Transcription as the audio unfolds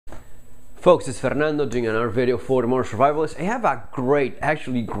Folks, it's Fernando doing another video for the Modern Survivalist. I have a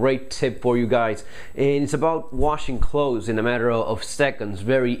great tip for you guys, and it's about washing clothes in a matter of seconds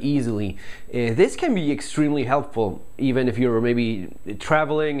very easily. This can be extremely helpful even if you're maybe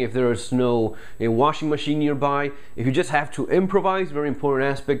traveling, if there's no washing machine nearby, if you just have to improvise. Very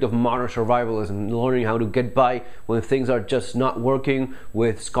important aspect of modern survivalism, learning how to get by when things are just not working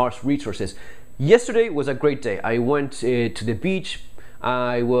with scarce resources. Yesterday was a great day. I went to the beach.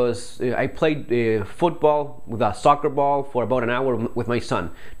 I played football with a soccer ball for about an hour with my son.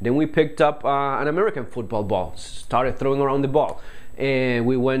 Then we picked up an American football ball, started throwing around the ball, and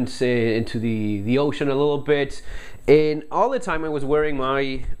we went into the ocean a little bit. And all the time I was wearing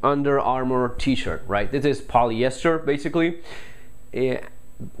my Under Armour t-shirt, right? This is polyester basically.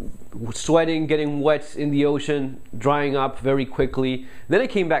 Sweating, getting wet in the ocean, drying up very quickly. Then I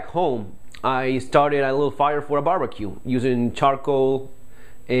came back home. I started a little fire for a barbecue using charcoal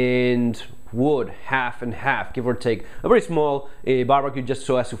and wood, half and half, give or take. A very small barbecue just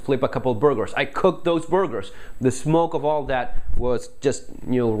so as to flip a couple burgers. I cooked those burgers. The smoke of all that was just,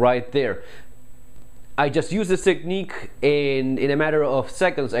 right there. I just used this technique, and in a matter of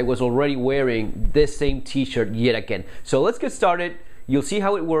seconds I was already wearing this same t-shirt yet again. So let's get started. You'll see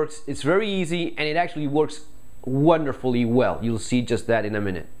how it works. It's very easy, and it actually works wonderfully well. You'll see just that in a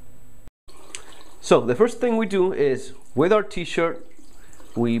minute. So the first thing we do is, with our t-shirt,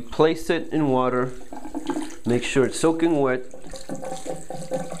 we place it in water, make sure it's soaking wet.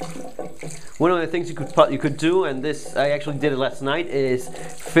 One of the things you could do, and this I actually did it last night, is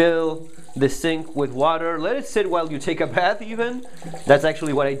fill the sink with water. Let it sit while you take a bath even. That's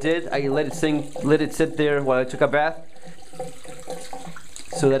actually what I did. I let it sit there while I took a bath,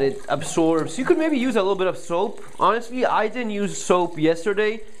 so that it absorbs. You could maybe use a little bit of soap. Honestly, I didn't use soap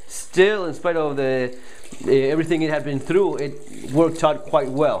yesterday. Still, in spite of everything it had been through, it worked out quite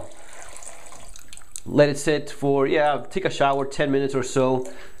well. Let it sit for, take a shower, 10 minutes or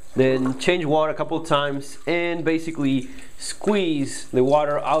so. Then change water a couple of times and basically squeeze the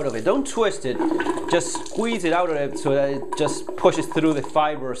water out of it. Don't twist it, just squeeze it out of it so that it just pushes through the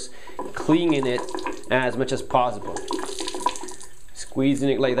fibers, cleaning it as much as possible. Squeezing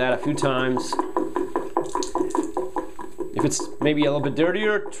it like that a few times. If it's maybe a little bit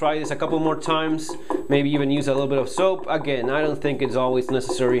dirtier, try this a couple more times. Maybe even use a little bit of soap. Again, I don't think it's always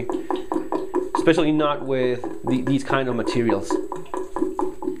necessary, especially not with these kind of materials.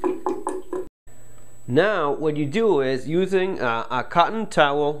 Now, what you do is, using a cotton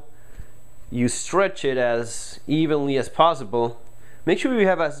towel, you stretch it as evenly as possible. Make sure you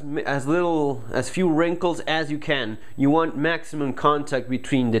have as few wrinkles as you can. You want maximum contact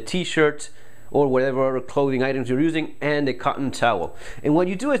between the t-shirt or whatever clothing items you're using and the cotton towel. And what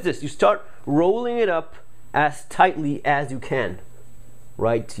you do is this: you start rolling it up as tightly as you can.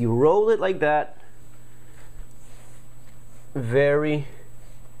 Right? You roll it like that, very,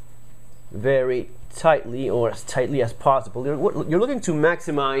 very tightly, or as tightly as possible. You're looking to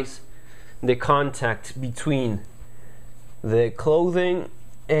maximize the contact between the clothing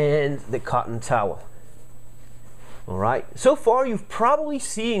and the cotton towel. Alright, so far you've probably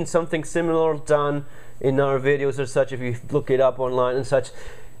seen something similar done in our videos or such, if you look it up online and such.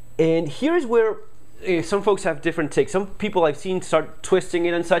 And here's where some folks have different takes. Some people I've seen start twisting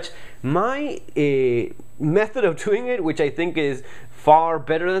it and such. My method of doing it, which I think is far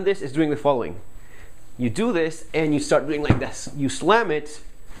better than this, is doing the following. You do this and you start doing like this. You slam it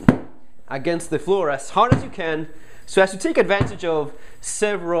against the floor as hard as you can, so as to take advantage of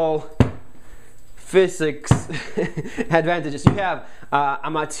several physics advantages. You have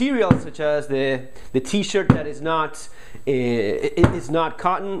a material such as the t-shirt that is not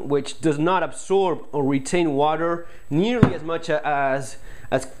cotton, which does not absorb or retain water nearly as much as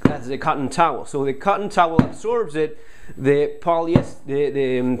the cotton towel. So the cotton towel absorbs it. The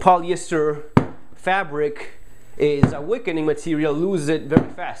polyester fabric is a wicking material, loses it very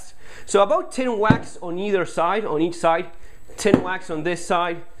fast. So about 10 whacks on either side, on each side, 10 whacks on this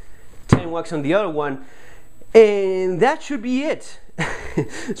side, 10 whacks on the other one, and that should be it.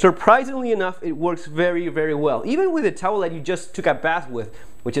 Surprisingly enough, it works very, very well. Even with the towel that you just took a bath with,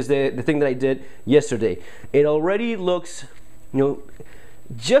 which is the thing that I did yesterday, it already looks,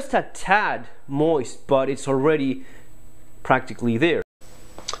 just a tad moist, but it's already practically there.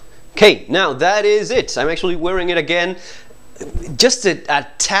 Okay, now that is it. I'm actually wearing it again. Just a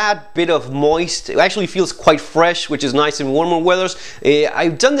tad bit of moist. It actually feels quite fresh, which is nice in warmer weathers.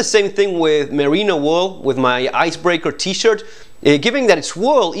 I've done the same thing with merino wool with my icebreaker t-shirt. Given that it's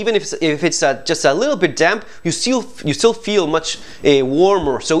wool, even if it's just a little bit damp, you still feel much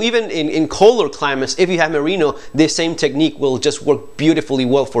warmer. So even in colder climates, if you have merino, this same technique will just work beautifully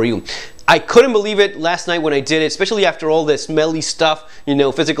well for you. I couldn't believe it last night when I did it, especially after all the smelly stuff, you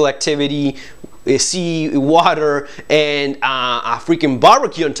know, physical activity, sea, water, and a freaking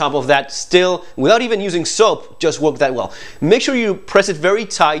barbecue on top of that. Still, without even using soap, just worked that well. Make sure you press it very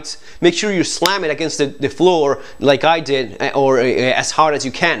tight. Make sure you slam it against the floor like I did, or as hard as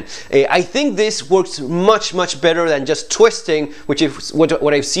you can. I think this works much better than just twisting, which is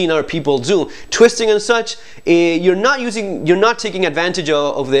what I've seen other people do. Twisting and such, you're not taking advantage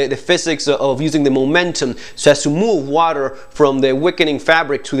of the physics of using the momentum so as to move water from the wickening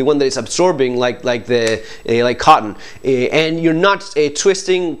fabric to the one that is absorbing, like cotton, and you're not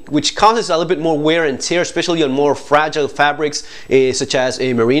twisting, which causes a little bit more wear and tear, especially on more fragile fabrics such as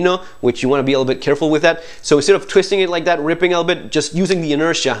a merino, which you want to be a little bit careful with that. So instead of twisting it like that, ripping a little bit, just using the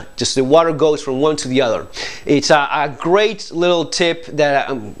inertia, just the water goes from one to the other. It's a great little tip that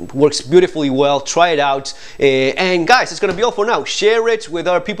works beautifully well. Try it out, and guys, that's gonna be all for now. Share it with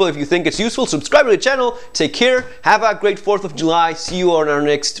other people if you think it's useful. Subscribe to the channel. Take care. Have a great 4th of July. See you on our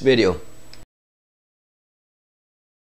next video.